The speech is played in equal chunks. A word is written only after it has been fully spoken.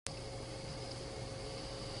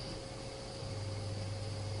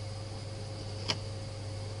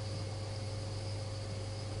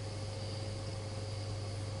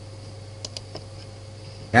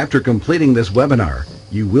After completing this webinar,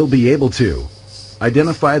 you will be able to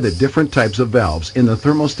identify the different types of valves in the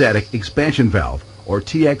thermostatic expansion valve or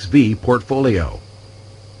Txv portfolio.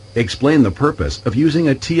 Explain the purpose of using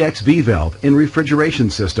a Txv valve in refrigeration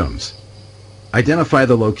systems. Identify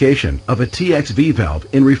the location of a Txv valve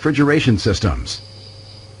in refrigeration systems.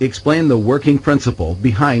 Explain the working principle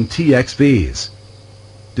behind Txvs.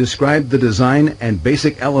 Describe the design and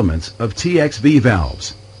basic elements of Txv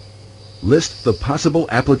valves. List the possible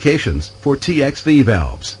applications for Txv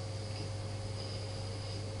valves.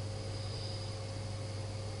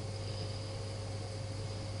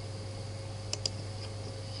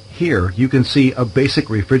 Here you can see a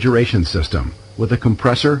basic refrigeration system with a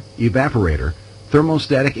compressor, evaporator,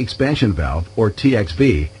 thermostatic expansion valve or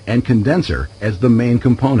Txv, and condenser as the main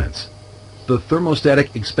components. The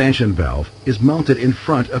thermostatic expansion valve is mounted in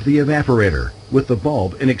front of the evaporator, with the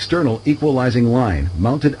bulb and external equalizing line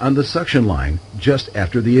mounted on the suction line just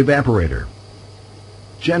after the evaporator.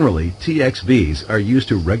 Generally, Txvs are used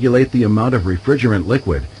to regulate the amount of refrigerant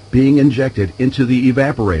liquid being injected into the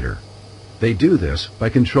evaporator. They do this by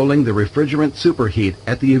controlling the refrigerant superheat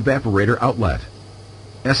at the evaporator outlet.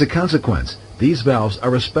 As a consequence, these valves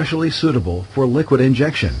are especially suitable for liquid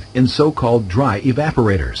injection in so-called dry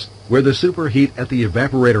evaporators, where the superheat at the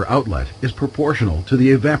evaporator outlet is proportional to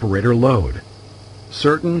the evaporator load.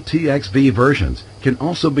 Certain Txv versions can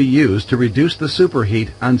also be used to reduce the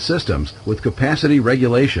superheat on systems with capacity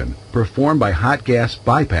regulation performed by hot gas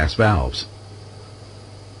bypass valves.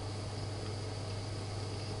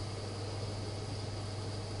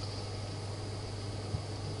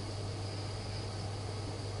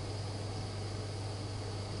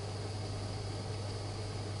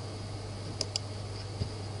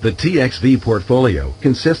 The Txv portfolio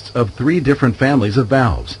consists of three different families of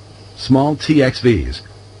valves: small Txvs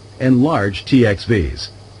and large Txvs.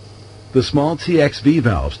 The small Txv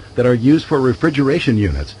valves that are used for refrigeration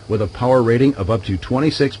units with a power rating of up to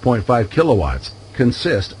 26.5 kilowatts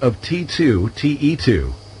consist of T2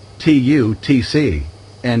 TE2, TU TC,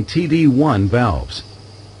 and TD1 valves.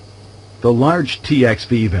 The large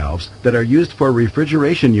Txv valves that are used for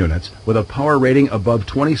refrigeration units with a power rating above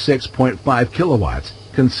 26.5 kilowatts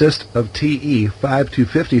consist of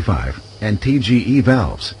TE5-55 and TGE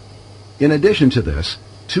valves. In addition to this,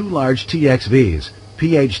 two large Txvs,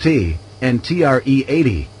 PHT and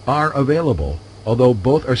TRE80, are available, although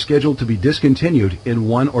both are scheduled to be discontinued in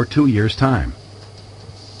 1 or 2 years' time.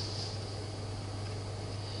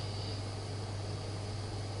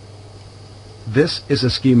 This is a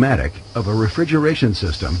schematic of a refrigeration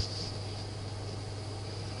system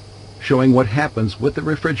showing what happens with the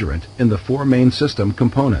refrigerant in the four main system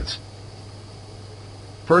components.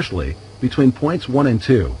 Firstly, between points 1 and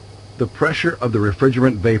 2, the pressure of the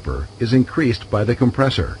refrigerant vapor is increased by the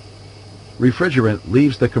compressor. Refrigerant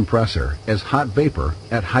leaves the compressor as hot vapor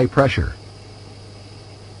at high pressure.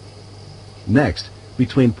 Next,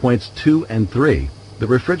 between points 2 and 3, the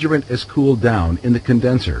refrigerant is cooled down in the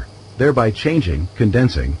condenser, thereby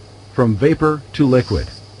condensing, from vapor to liquid.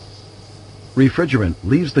 Refrigerant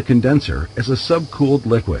leaves the condenser as a subcooled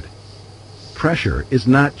liquid. Pressure is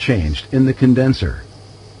not changed in the condenser.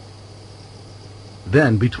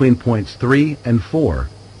 Then, between points 3 and 4,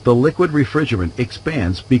 the liquid refrigerant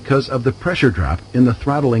expands because of the pressure drop in the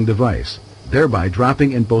throttling device, thereby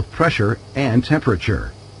dropping in both pressure and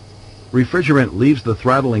temperature. Refrigerant leaves the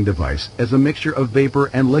throttling device as a mixture of vapor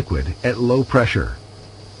and liquid at low pressure.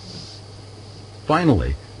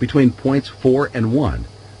 Finally, between points 4 and 1,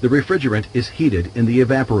 the refrigerant is heated in the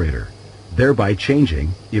evaporator, thereby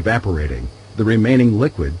evaporating, the remaining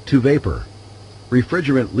liquid to vapor.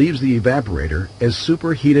 Refrigerant leaves the evaporator as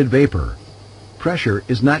superheated vapor. Pressure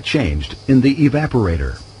is not changed in the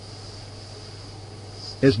evaporator.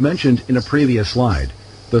 As mentioned in a previous slide,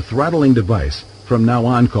 the throttling device, from now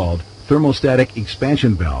on called thermostatic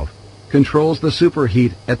expansion valve, controls the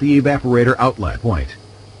superheat at the evaporator outlet point.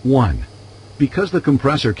 1. Because the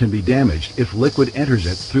compressor can be damaged if liquid enters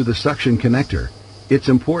it through the suction connector, it's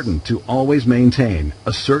important to always maintain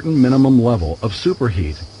a certain minimum level of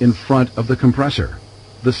superheat in front of the compressor.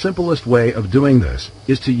 The simplest way of doing this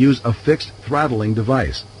is to use a fixed throttling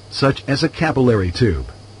device, such as a capillary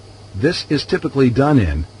tube. This is typically done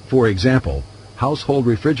in, for example, household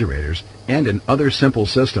refrigerators and in other simple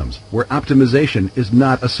systems where optimization is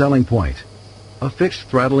not a selling point. A fixed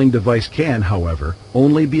throttling device can, however,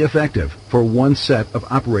 only be effective for one set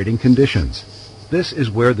of operating conditions. This is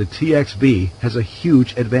where the Txv has a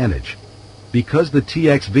huge advantage. Because the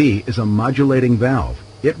Txv is a modulating valve,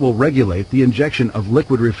 it will regulate the injection of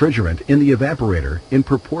liquid refrigerant in the evaporator in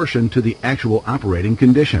proportion to the actual operating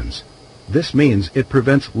conditions. This means it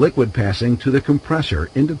prevents liquid passing to the compressor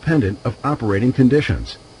independent of operating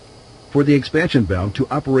conditions. For the expansion valve to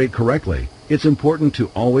operate correctly, it's important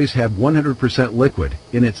to always have 100% liquid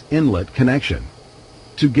in its inlet connection.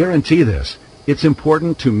 To guarantee this, it's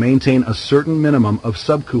important to maintain a certain minimum of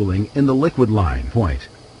subcooling in the liquid line point.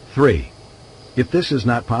 3. If this is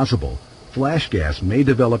not possible, flash gas may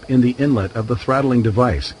develop in the inlet of the throttling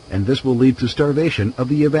device, and this will lead to starvation of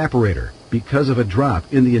the evaporator because of a drop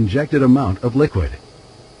in the injected amount of liquid.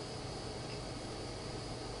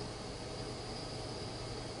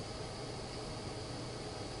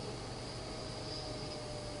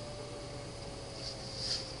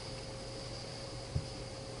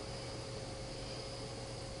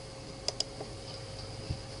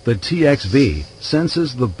 The Txv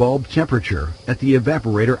senses the bulb temperature at the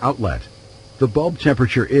evaporator outlet. The bulb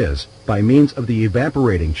temperature is, by means of the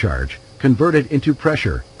evaporating charge, converted into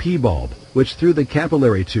pressure, P-bulb, which through the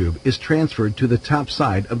capillary tube is transferred to the top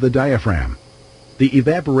side of the diaphragm. The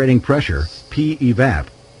evaporating pressure, P-evap,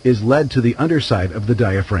 is led to the underside of the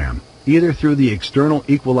diaphragm, either through the external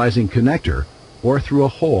equalizing connector or through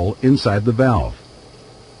a hole inside the valve.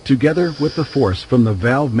 Together with the force from the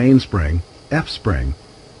valve mainspring, F-spring,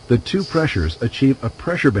 the two pressures achieve a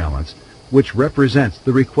pressure balance which represents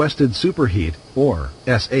the requested superheat, or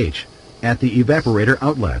SH, at the evaporator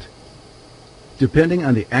outlet. Depending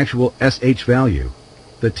on the actual SH value,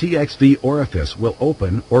 the Txv orifice will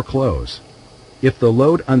open or close. If the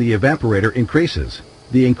load on the evaporator increases,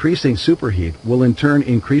 the increasing superheat will in turn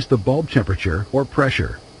increase the bulb temperature or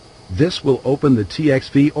pressure. This will open the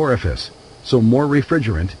Txv orifice, so more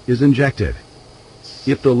refrigerant is injected.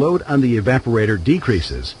 If the load on the evaporator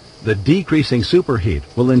decreases, the decreasing superheat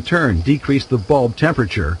will in turn decrease the bulb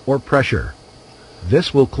temperature or pressure.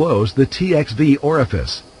 This will close the Txv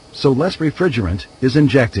orifice, so less refrigerant is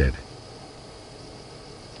injected.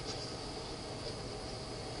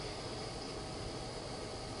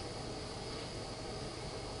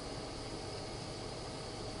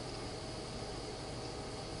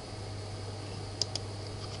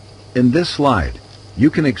 In this slide, you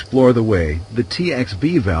can explore the way the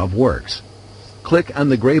Txb valve works. Click on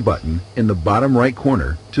the gray button in the bottom right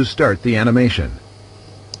corner to start the animation.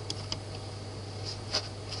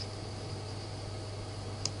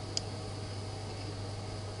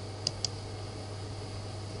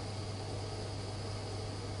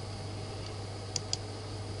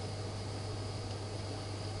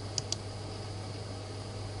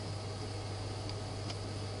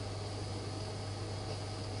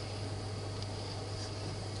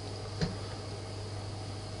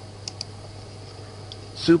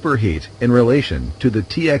 Superheat in relation to the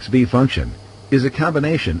Txb function is a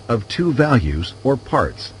combination of two values or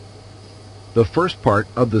parts. The first part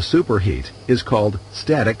of the superheat is called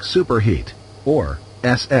static superheat, or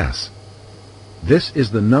SS. This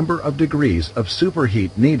is the number of degrees of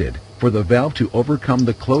superheat needed for the valve to overcome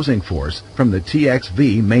the closing force from the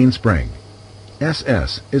Txv mainspring.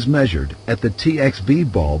 SS is measured at the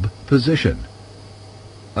Txv bulb position.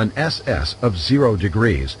 An SS of 0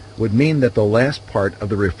 degrees would mean that the last part of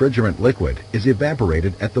the refrigerant liquid is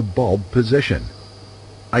evaporated at the bulb position.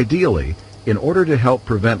 Ideally, in order to help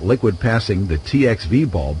prevent liquid passing the Txv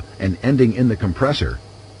bulb and ending in the compressor,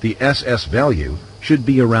 the SS value should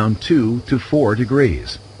be around 2 to 4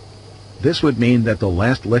 degrees. This would mean that the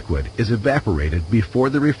last liquid is evaporated before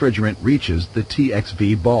the refrigerant reaches the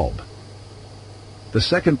Txv bulb. The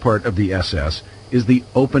second part of the SS is the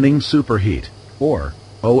opening superheat, or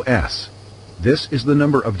OS. This is the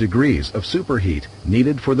number of degrees of superheat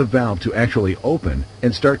needed for the valve to actually open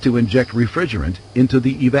and start to inject refrigerant into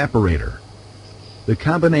the evaporator. The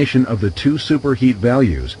combination of the two superheat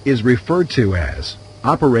values is referred to as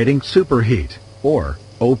operating superheat, or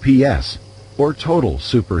OPS, or total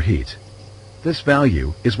superheat. This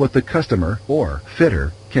value is what the customer or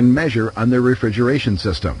fitter can measure on their refrigeration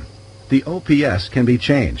system. The OPS can be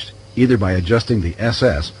changed either by adjusting the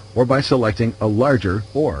SS or by selecting a larger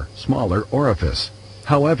or smaller orifice.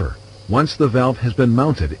 However, once the valve has been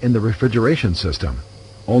mounted in the refrigeration system,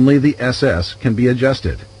 only the SS can be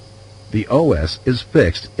adjusted. The OS is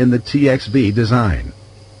fixed in the Txv design.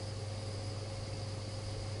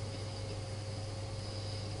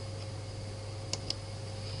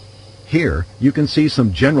 Here you can see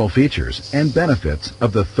some general features and benefits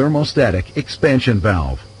of the thermostatic expansion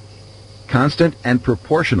valve. Constant and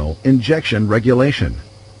proportional injection regulation,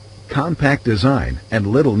 compact design and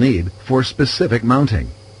little need for specific mounting,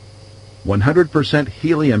 100%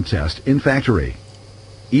 helium test in factory,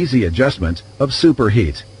 easy adjustment of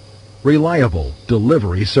superheat, reliable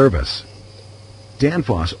delivery service.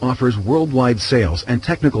 Danfoss offers worldwide sales and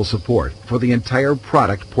technical support for the entire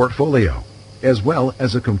product portfolio, as well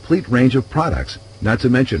as a complete range of products, not to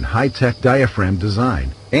mention high-tech diaphragm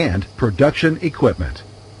design and production equipment.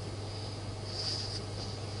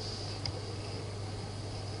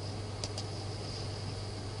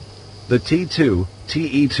 The T2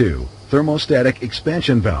 TE2 thermostatic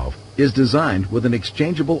expansion valve is designed with an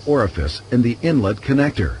exchangeable orifice in the inlet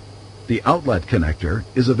connector. The outlet connector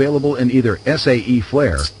is available in either SAE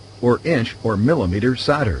flare or inch or millimeter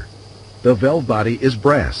solder. The valve body is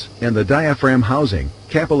brass, and the diaphragm housing,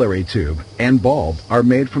 capillary tube, and bulb are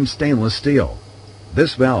made from stainless steel.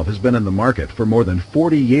 This valve has been in the market for more than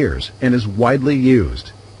 40 years and is widely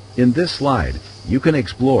used. In this slide, you can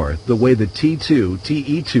explore the way the T2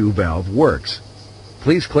 TE2 valve works.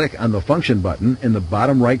 Please click on the function button in the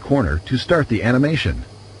bottom right corner to start the animation.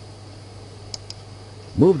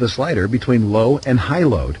 Move the slider between low and high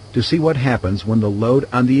load to see what happens when the load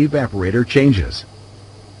on the evaporator changes.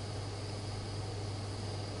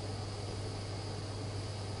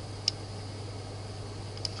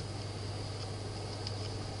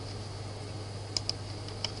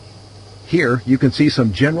 Here you can see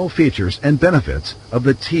some general features and benefits of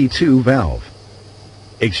the T2 valve.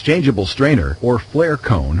 Exchangeable strainer or flare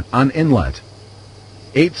cone on inlet.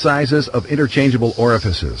 8 sizes of interchangeable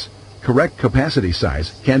orifices. Correct capacity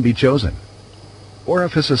size can be chosen.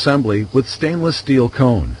 Orifice assembly with stainless steel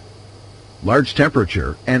cone. Large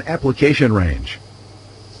temperature and application range.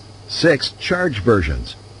 6 charge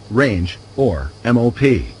versions, range or MOP.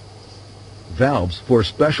 Valves for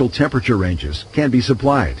special temperature ranges can be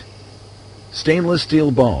supplied. Stainless steel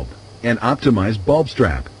bulb and optimized bulb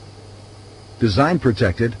strap. Design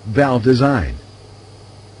protected valve design.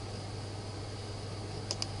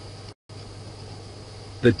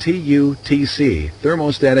 The TU-TC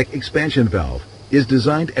thermostatic expansion valve is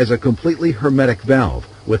designed as a completely hermetic valve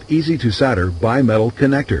with easy to solder bimetal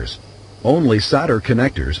connectors. Only solder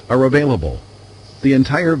connectors are available. The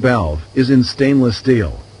entire valve is in stainless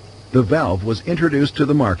steel. The valve was introduced to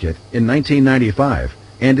the market in 1995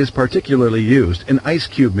 and is particularly used in ice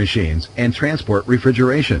cube machines and transport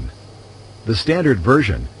refrigeration. The standard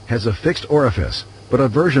version has a fixed orifice, but a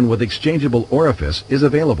version with exchangeable orifice is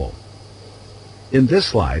available. In this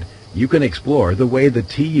slide, you can explore the way the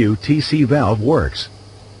TU-TC valve works.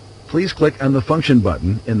 Please click on the function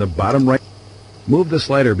button in the bottom right. Move the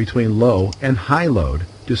slider between low and high load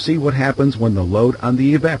to see what happens when the load on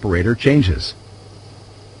the evaporator changes.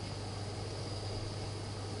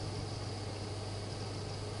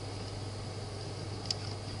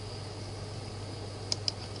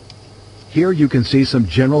 Here you can see some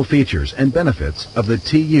general features and benefits of the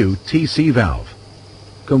TU-TC valve.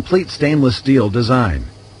 Complete stainless steel design.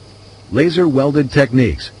 Laser welded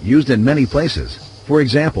techniques used in many places, for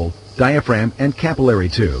example, diaphragm and capillary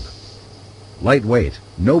tube. Lightweight,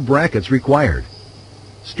 no brackets required.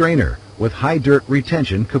 Strainer with high dirt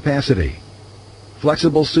retention capacity.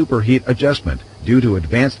 Flexible superheat adjustment due to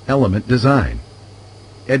advanced element design.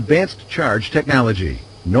 Advanced charge technology,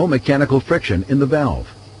 no mechanical friction in the valve.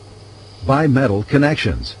 Bimetal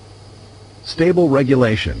connections. Stable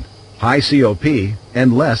regulation, high COP,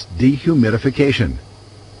 and less dehumidification.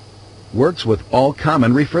 Works with all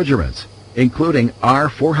common refrigerants, including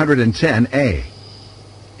R410A.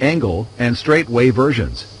 Angle and straightway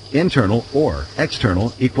versions, internal or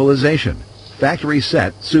external equalization, factory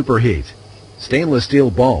set superheat, stainless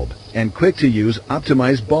steel bulb, and quick-to-use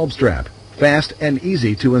optimized bulb strap, fast and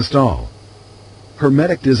easy to install.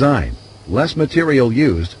 Hermetic design, less material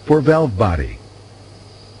used for valve body.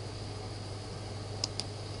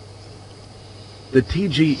 The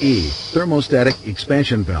TGE thermostatic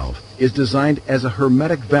expansion valve is designed as a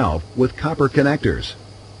hermetic valve with copper connectors.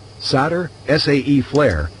 Solder SAE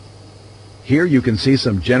flare. Here you can see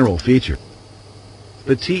some general features.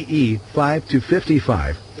 The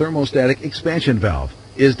TE5-55 thermostatic expansion valve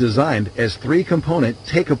is designed as 3-component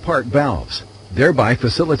take-apart valves, thereby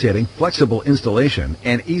facilitating flexible installation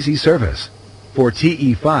and easy service. For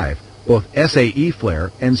TE5, both SAE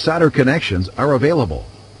flare and solder connections are available.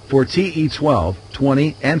 For TE12,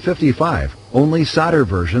 20, and 55, only solder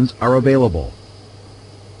versions are available.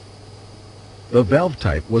 The valve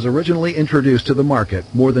type was originally introduced to the market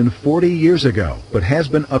more than 40 years ago, but has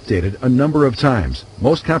been updated a number of times,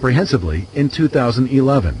 most comprehensively in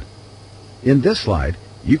 2011. In this slide,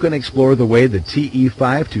 you can explore the way the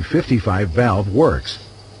TE5-55 valve works.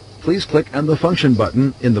 Please click on the function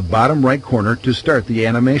button in the bottom right corner to start the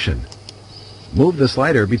animation. Move the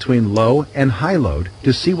slider between low and high load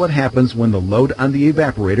to see what happens when the load on the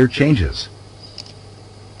evaporator changes.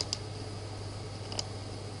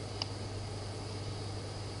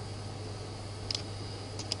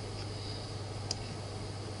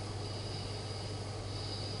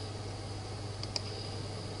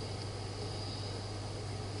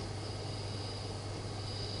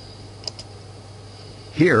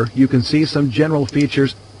 Here you can see some general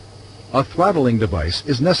features. A throttling device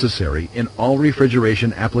is necessary in all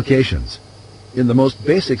refrigeration applications. In the most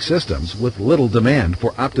basic systems with little demand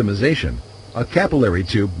for optimization, a capillary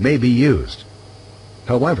tube may be used.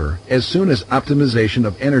 However, as soon as optimization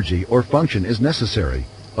of energy or function is necessary,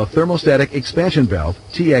 a thermostatic expansion valve,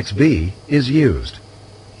 Txv, is used.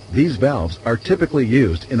 These valves are typically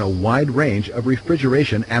used in a wide range of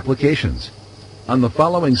refrigeration applications. On the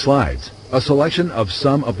following slides, a selection of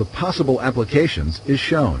some of the possible applications is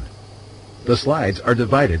shown. The slides are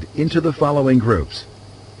divided into the following groups: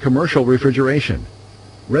 commercial refrigeration,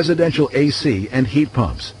 residential AC and heat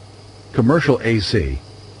pumps, commercial AC,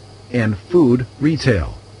 and food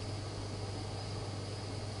retail.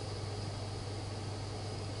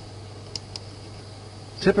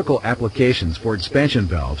 Typical applications for expansion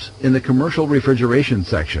valves in the commercial refrigeration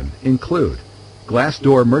section include glass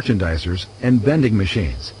door merchandisers and vending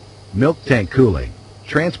machines, milk tank cooling,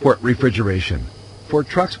 transport refrigeration, for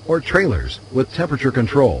trucks or trailers with temperature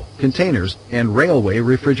control, containers, and railway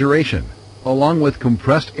refrigeration, along with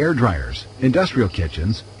compressed air dryers, industrial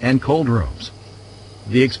kitchens, and cold rooms.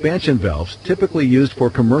 The expansion valves typically used for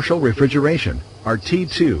commercial refrigeration are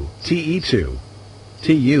T2, TE2,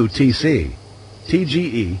 TU-TC,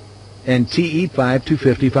 TGE, and TE5 to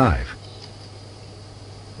 55.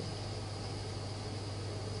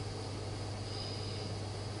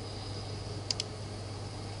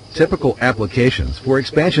 Typical applications for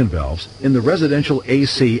expansion valves in the residential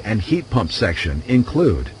AC and heat pump section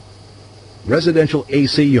include residential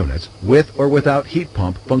AC units with or without heat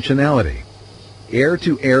pump functionality,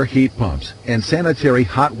 air-to-air heat pumps, and sanitary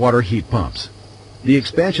hot water heat pumps. The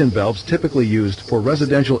expansion valves typically used for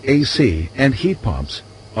residential AC and heat pumps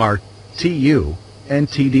are TU and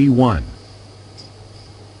TD1.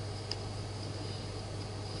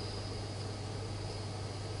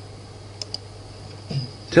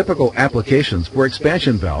 Typical applications for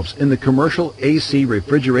expansion valves in the commercial AC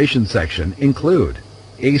refrigeration section include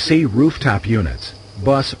AC rooftop units,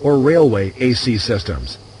 bus or railway AC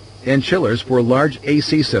systems, and chillers for large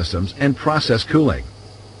AC systems and process cooling.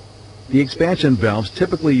 The expansion valves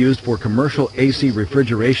typically used for commercial AC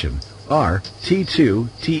refrigeration are T2,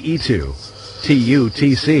 TE2,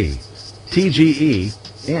 TU-TC,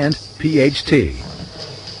 TGE, and PHT.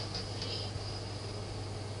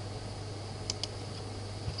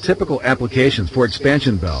 Typical applications for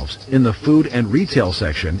expansion valves in the food and retail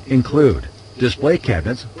section include display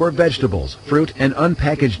cabinets for vegetables, fruit, and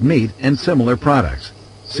unpackaged meat and similar products,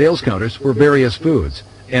 sales counters for various foods,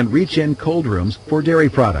 and reach-in cold rooms for dairy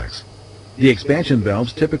products. The expansion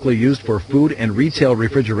valves typically used for food and retail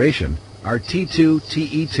refrigeration are T2,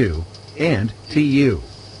 TE2, and TU.